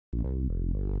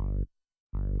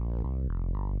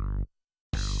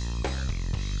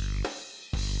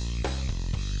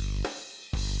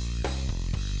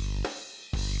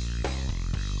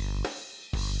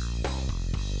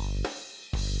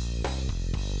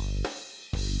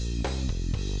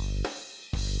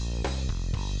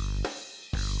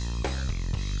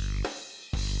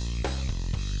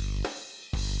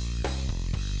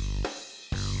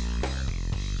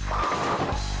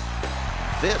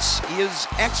This is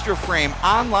Extra Frame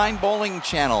Online Bowling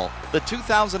Channel, the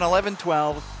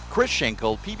 2011-12 Chris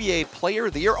Schenkel PBA Player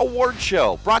of the Year Award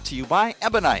Show, brought to you by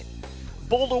Ebonite.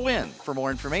 Bowl to win. For more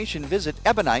information, visit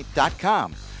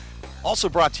ebonite.com. Also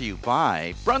brought to you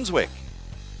by Brunswick,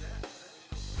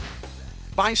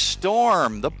 by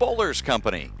Storm, the Bowlers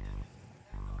Company,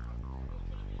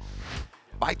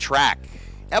 by Track,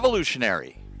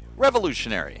 Evolutionary,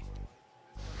 Revolutionary,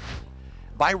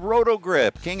 by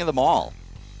Roto-Grip, king of them all,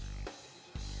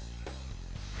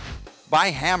 by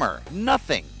Hammer,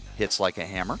 nothing hits like a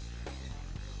hammer,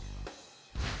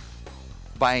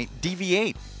 by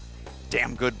DV8,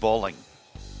 damn good bowling,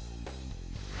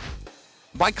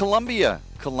 by Columbia,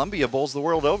 Columbia bowls the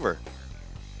world over,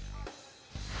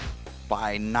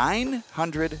 by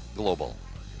 900 Global,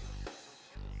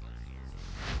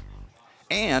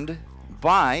 and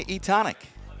by Etonic.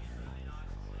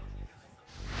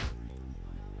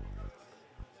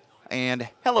 And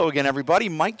hello again, everybody.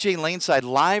 Mike J. Laneside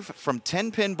live from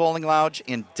 10 Pin Bowling Lounge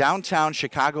in downtown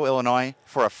Chicago, Illinois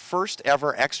for a first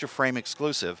ever Extra Frame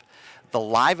exclusive, the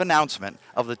live announcement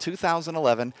of the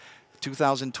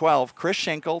 2011-2012 Chris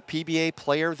Schenkel PBA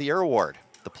Player of the Year Award.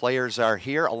 The players are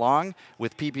here along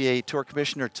with PBA Tour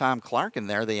Commissioner Tom Clark, and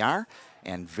there they are.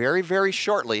 And very, very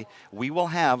shortly, we will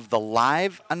have the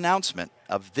live announcement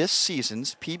of this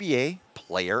season's PBA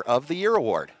Player of the Year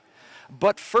Award.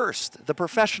 But first, the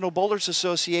Professional Bowlers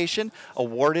Association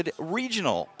awarded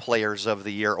Regional Players of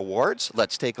the Year awards.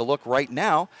 Let's take a look right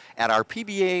now at our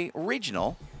PBA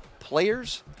Regional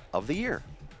Players of the Year.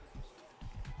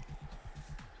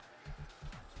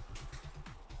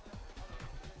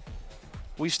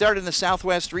 We start in the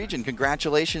Southwest region.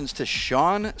 Congratulations to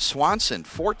Sean Swanson.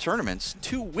 4 tournaments,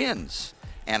 2 wins,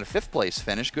 and a 5th place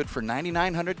finish, good for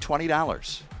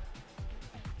 $9,920.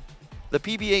 The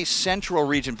PBA Central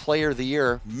Region Player of the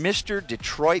Year, Mr.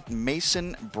 Detroit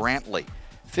Mason Brantley.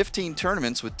 15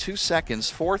 tournaments with 2 seconds,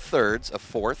 4 thirds, a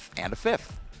 4th, and a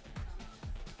 5th.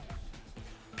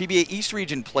 PBA East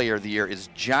Region Player of the Year is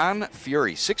John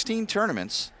Fury. 16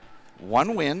 tournaments,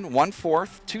 1 win, 1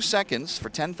 4th, 2 seconds for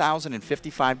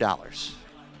 $10,055.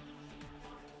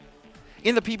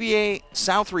 In the PBA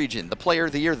South Region, the Player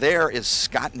of the Year there is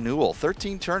Scott Newell.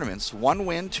 13 tournaments, 1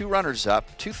 win, 2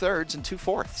 runners-up, 2 thirds, and 2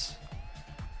 fourths.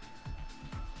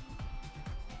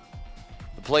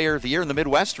 The Player of the Year in the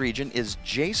Midwest region is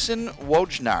Jason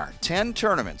Wojnar. 10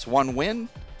 tournaments, 1 win,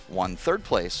 1 third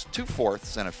place, 2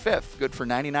 fourths, and a 5th, good for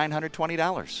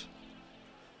 $9,920.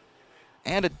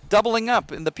 And a doubling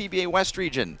up in the PBA West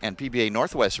region and PBA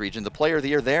Northwest region. The Player of the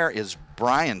Year there is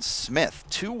Brian Smith.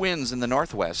 2 wins in the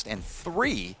Northwest and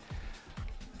 3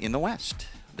 in the West.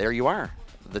 There you are,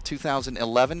 the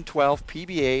 2011-12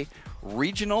 PBA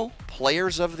Regional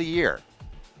Players of the Year.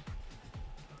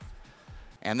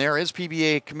 And there is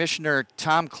PBA Commissioner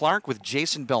Tom Clark with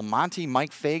Jason Belmonte,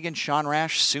 Mike Fagan, Sean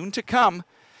Rash. Soon to come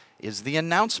is the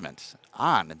announcement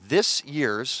on this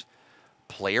year's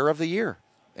Player of the Year.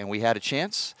 And we had a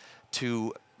chance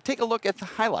to take a look at the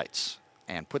highlights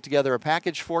and put together a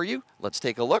package for you. Let's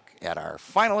take a look at our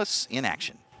finalists in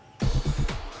action.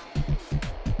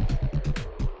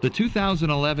 The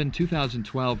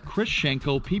 2011-2012 Chris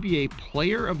Schenkel PBA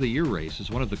Player of the Year race is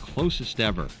one of the closest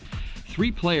ever. 3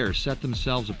 players set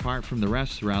themselves apart from the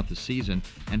rest throughout the season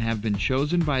and have been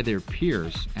chosen by their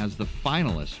peers as the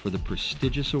finalists for the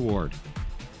prestigious award.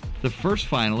 The first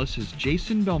finalist is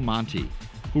Jason Belmonte,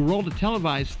 who rolled a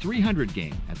televised 300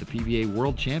 game at the PBA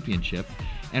World Championship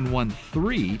and won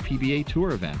 3 PBA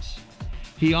Tour events.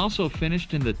 He also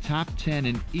finished in the top 10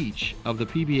 in each of the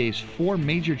PBA's 4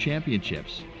 major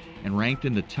championships and ranked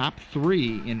in the top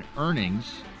 3 in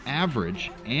earnings,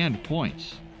 average, and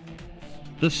points.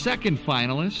 The second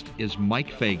finalist is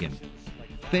Mike Fagan.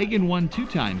 Fagan won 2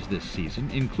 times this season,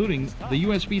 including the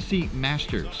USBC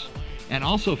Masters, and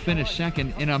also finished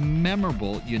second in a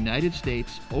memorable United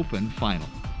States Open final.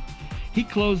 He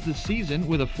closed the season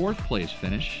with a 4th place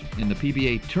finish in the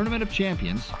PBA Tournament of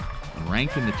Champions and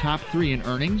ranked in the top 3 in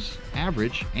earnings,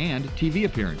 average, and TV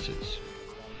appearances.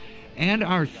 And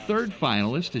our third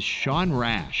finalist is Sean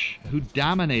Rash, who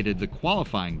dominated the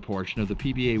qualifying portion of the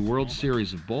PBA World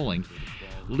Series of Bowling,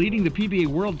 leading the PBA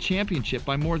World Championship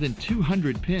by more than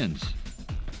 200 pins.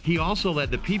 He also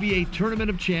led the PBA Tournament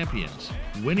of Champions,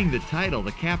 winning the title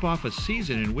to cap off a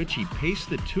season in which he paced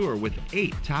the tour with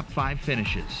 8 top 5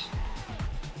 finishes.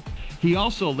 He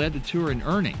also led the tour in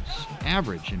earnings,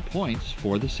 average, and points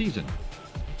for the season.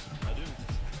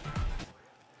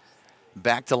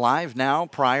 Back to live now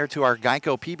prior to our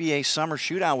Geico PBA Summer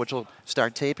Shootout, which will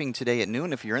start taping today at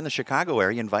noon. If you're in the Chicago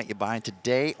area, invite you by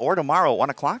today or tomorrow at 1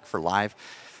 o'clock for live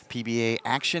PBA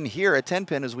action here at 10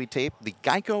 Pin as we tape the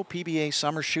Geico PBA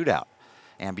Summer Shootout.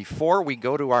 And before we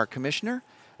go to our commissioner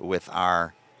with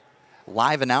our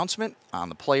live announcement on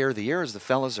the Player of the Year as the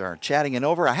fellas are chatting it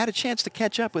over, I had a chance to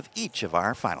catch up with each of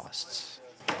our finalists.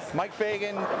 Mike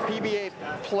Fagan, PBA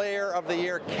Player of the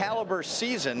Year caliber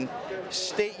season.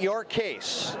 State your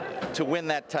case to win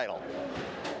that title.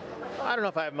 I don't know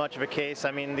if I have much of a case.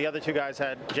 I mean, the other two guys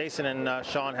Jason and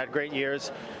Sean had great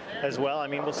years as well. I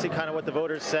mean, we'll see kind of what the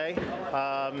voters say.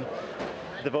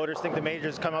 The voters think the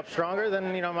majors come up stronger,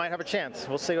 then, you know, might have a chance.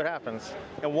 We'll see what happens.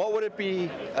 And what would it be,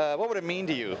 what would it mean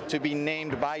to you to be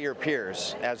named by your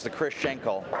peers as the Chris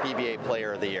Schenkel PBA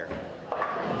Player of the Year?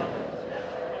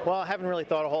 Well, I haven't really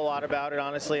thought a whole lot about it,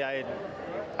 honestly.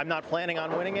 I'm not planning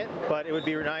on winning it, but it would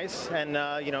be nice, and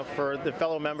you know, for the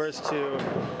fellow members to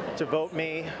vote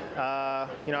me,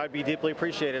 you know, I'd be deeply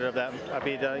appreciative of that. I'd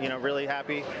be, you know, really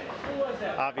happy,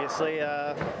 obviously,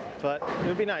 but it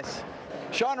would be nice.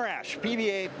 Sean Rash,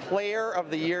 PBA Player of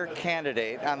the Year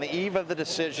candidate. On the eve of the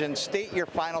decision, state your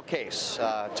final case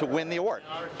to win the award.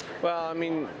 Well, I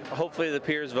mean, hopefully the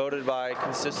peers voted by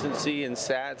consistency and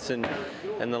stats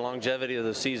and the longevity of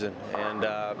the season. And,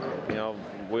 you know,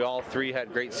 we all three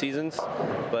had great seasons,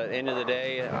 but at the end of the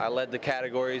day, I led the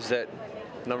categories that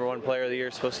 #1 Player of the Year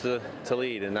is supposed to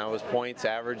lead, and that was points,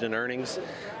 average, and earnings,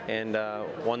 and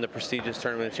won the prestigious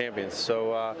Tournament of Champions.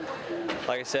 So,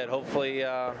 like I said, hopefully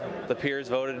the peers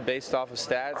voted based off of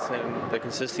stats and the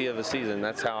consistency of a season.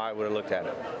 That's how I would have looked at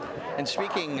it. And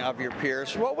speaking of your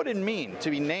peers, what would it mean to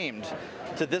be named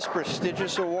to this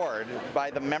prestigious award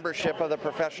by the membership of the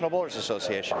Professional Bowlers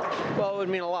Association? Well, it would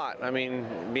mean a lot. I mean,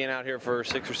 being out here for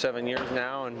 6 or 7 years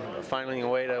now and finding a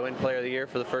way to win Player of the Year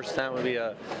for the first time would be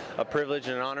a privilege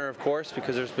and an honor, of course,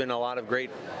 because there's been a lot of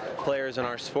great players in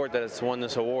our sport that has won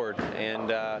this award. And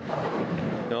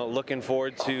you know, looking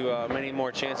forward to many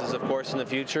more chances, of course, in the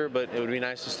future, but it would be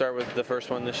nice to start with the first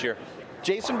one this year.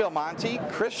 Jason Belmonte,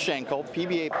 Chris Schenkel,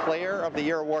 PBA Player of the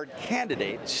Year award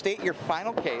candidate. State your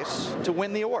final case to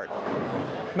win the award.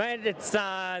 Mate, it's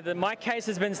my case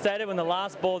has been stated when the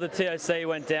last ball of the TOC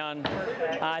went down.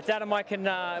 It's out of my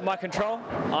control.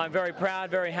 I'm very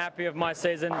proud, very happy of my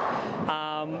season.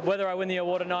 Whether I win the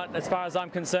award or not, as far as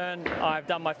I'm concerned, I've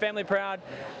done my family proud,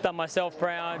 done myself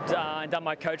proud, and done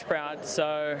my coach proud.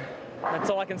 So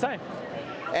that's all I can say.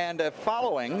 And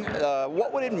following,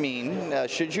 what would it mean,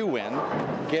 should you win,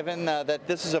 given that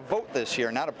this is a vote this year,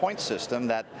 not a point system,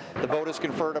 that the vote is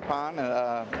conferred upon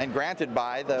and granted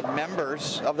by the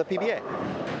members of the PBA?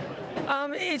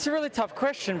 It's a really tough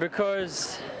question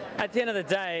because at the end of the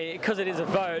day, because it is a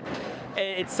vote,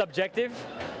 it's subjective.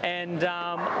 And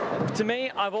to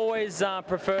me, I've always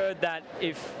preferred that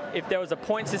if there was a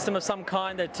point system of some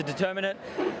kind to determine it,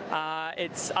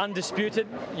 it's undisputed.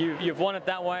 You've won it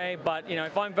that way. But you know,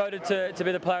 if I'm voted to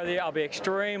be the Player of the Year, I'll be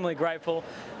extremely grateful,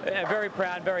 very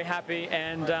proud, very happy,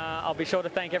 and I'll be sure to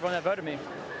thank everyone that voted me.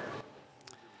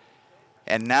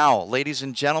 And now, ladies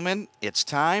and gentlemen, it's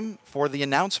time for the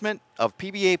announcement of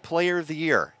PBA Player of the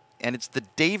Year. And it's the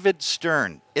David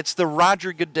Stern. It's the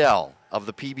Roger Goodell of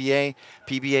the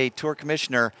PBA Tour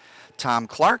Commissioner Tom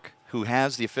Clark, who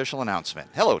has the official announcement.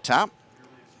 Hello, Tom.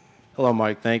 Hello,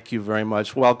 Mike. Thank you very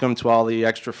much. Welcome to all the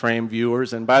Extra Frame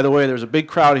viewers. And by the way, there's a big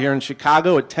crowd here in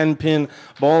Chicago at 10 Pin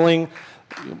Bowling.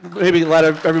 Maybe let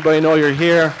everybody know you're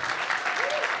here.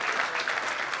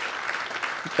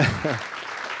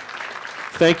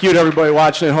 Thank you to everybody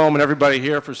watching at home and everybody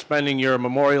here for spending your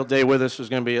Memorial Day with us. There's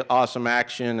going to be awesome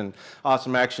action on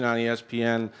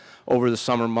ESPN over the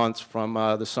summer months from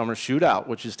the Summer Shootout,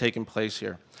 which is taking place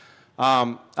here.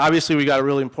 Obviously, we got a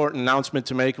really important announcement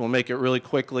to make, and we'll make it really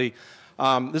quickly.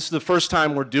 This is the first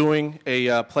time we're doing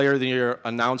a Player of the Year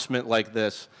announcement like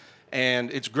this, and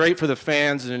it's great for the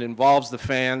fans, and it involves the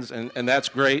fans, and that's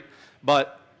great.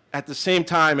 But at the same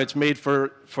time, it's made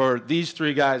for these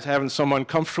three guys having some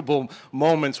uncomfortable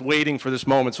moments waiting for this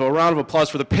moment. So a round of applause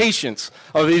for the patience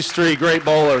of these three great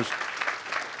bowlers.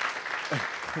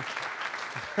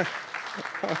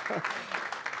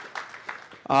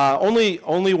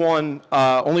 Only one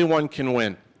can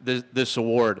win this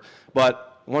award.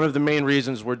 But one of the main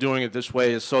reasons we're doing it this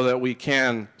way is so that we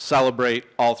can celebrate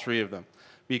all three of them,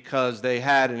 because they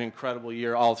had an incredible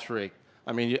year, all three.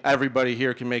 I mean, everybody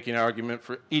here can make an argument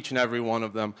for each and every one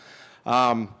of them.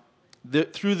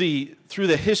 Through the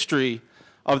history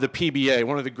of the PBA,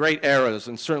 one of the great eras,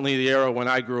 and certainly the era when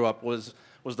I grew up, was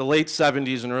the late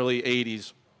 70s and early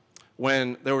 80s,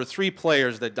 when there were three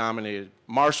players that dominated: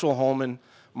 Marshall Holman,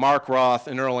 Mark Roth,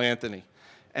 and Earl Anthony.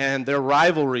 And their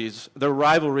rivalry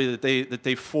that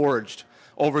they forged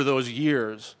over those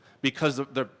years, because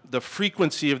of the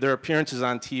frequency of their appearances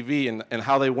on TV and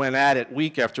how they went at it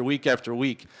week after week after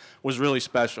week, was really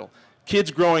special.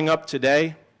 Kids growing up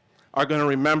today are going to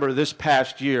remember this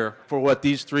past year for what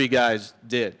these three guys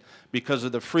did, because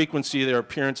of the frequency of their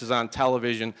appearances on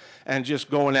television and just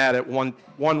going at it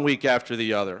one week after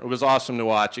the other. It was awesome to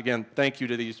watch. Again, thank you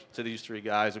to these three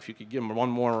guys. If you could give them one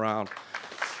more round.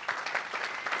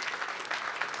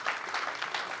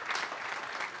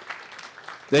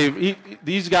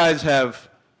 These guys have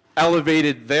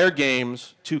elevated their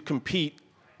games to compete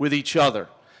with each other,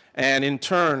 and in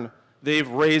turn, they've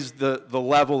raised the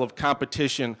level of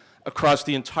competition across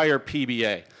the entire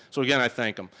PBA. So again, I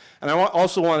thank them. And I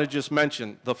also want to just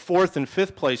mention the 4th and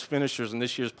 5th place finishers in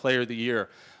this year's Player of the Year.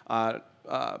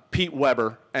 Pete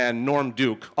Weber and Norm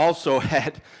Duke also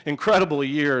had incredible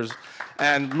years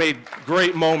and made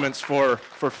great moments for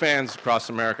fans across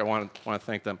America. I want to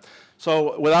thank them.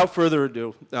 So without further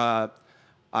ado,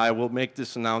 I will make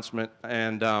this announcement,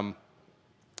 and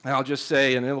I'll just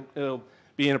say, and it'll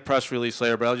be in a press release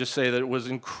later, but I'll just say that it was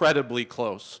incredibly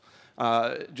close.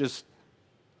 Just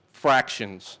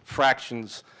fractions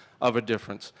of a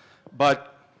difference.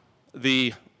 But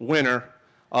the winner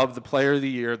of the Player of the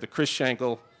Year, the Chris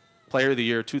Schenkel Player of the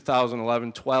Year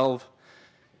 2011-12,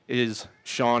 is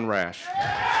Sean Rash.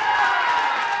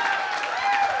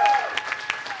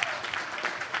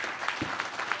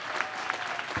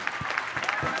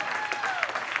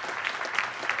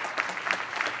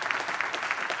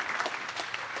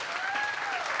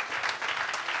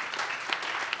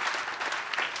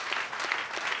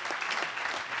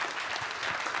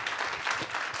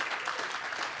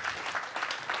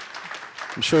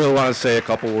 I'm sure he'll want to say a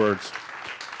couple words.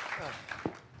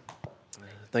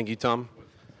 Thank you, Tom.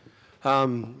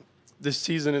 This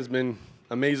season has been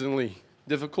amazingly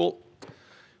difficult.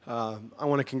 I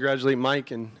want to congratulate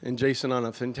Mike and Jason on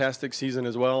a fantastic season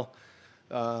as well.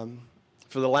 For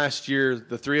the last year,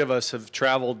 the three of us have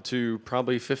traveled to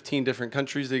probably 15 different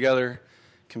countries together,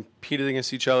 competed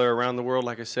against each other around the world,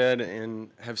 like I said,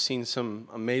 and have seen some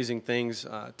amazing things.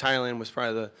 Thailand was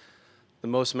probably the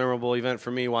most memorable event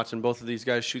for me, watching both of these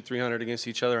guys shoot 300 against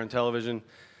each other on television.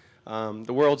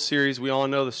 The World Series, we all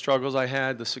know the struggles I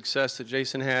had, the success that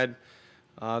Jason had.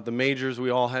 The majors, we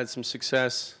all had some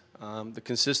success. The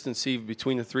consistency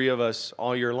between the three of us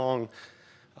all year long,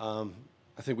 I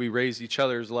think we raised each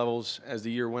other's levels as the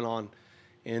year went on.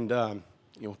 And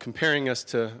comparing us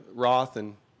to Roth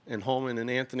and Holman and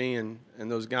Anthony and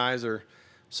those guys are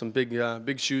some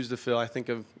big shoes to fill. I think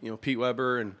of Pete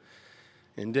Weber and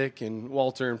Dick and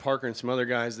Walter and Parker and some other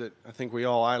guys that I think we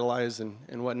all idolize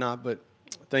and whatnot. But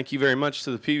thank you very much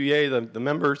to the PBA, the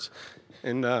members,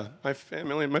 and my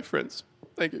family and my friends.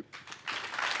 Thank you.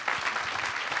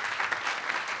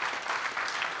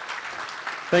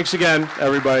 Thanks again,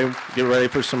 everybody. Get ready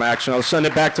for some action. I'll send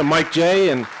it back to Mike J.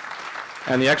 and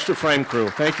the Extra Frame crew.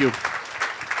 Thank you.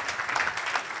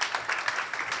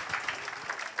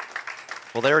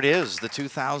 Well, there it is. The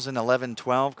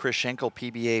 2011-12 Chris Schenkel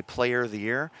PBA Player of the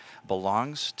Year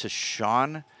belongs to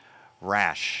Sean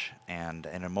Rash. And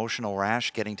an emotional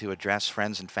Rash getting to address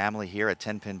friends and family here at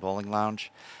 10 Pin Bowling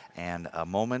Lounge. And a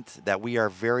moment that we are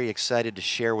very excited to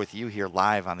share with you here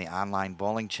live on the online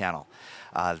bowling channel.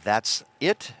 That's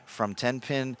it from 10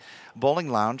 Pin Bowling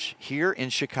Lounge here in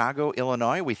Chicago,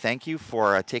 Illinois. We thank you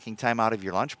for taking time out of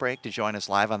your lunch break to join us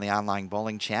live on the online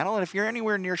bowling channel. And if you're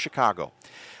anywhere near Chicago,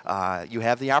 you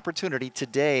have the opportunity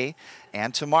today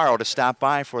and tomorrow to stop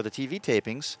by for the TV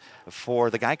tapings for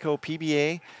the Geico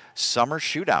PBA Summer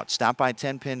Shootout. Stop by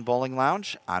 10 Pin Bowling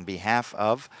Lounge on behalf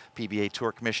of PBA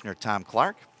Tour Commissioner Tom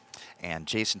Clark and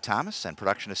Jason Thomas and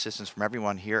production assistants from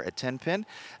everyone here at 10 Pin.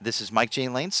 This is Mike J.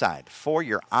 Laneside for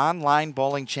your online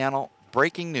bowling channel.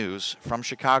 Breaking news from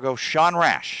Chicago. Sean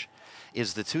Rash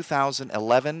is the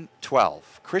 2011-12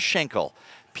 Chris Schenkel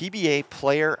PBA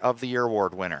Player of the Year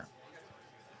Award winner.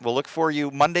 We'll look for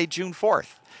you Monday, June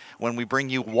 4th, when we bring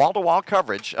you wall-to-wall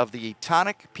coverage of the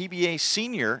Tonic PBA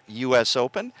Senior U.S.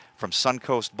 Open from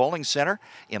Suncoast Bowling Center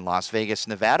in Las Vegas,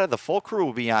 Nevada. The full crew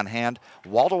will be on hand,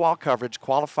 wall-to-wall coverage,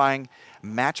 qualifying,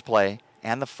 match play,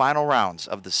 and the final rounds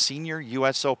of the Senior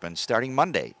U.S. Open starting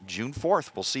Monday, June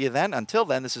 4th. We'll see you then. Until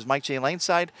then, this is Mike J.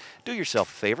 Laneside. Do yourself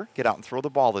a favor. Get out and throw the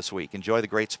ball this week. Enjoy the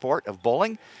great sport of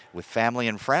bowling with family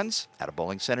and friends at a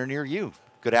bowling center near you.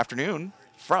 Good afternoon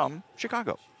from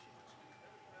Chicago.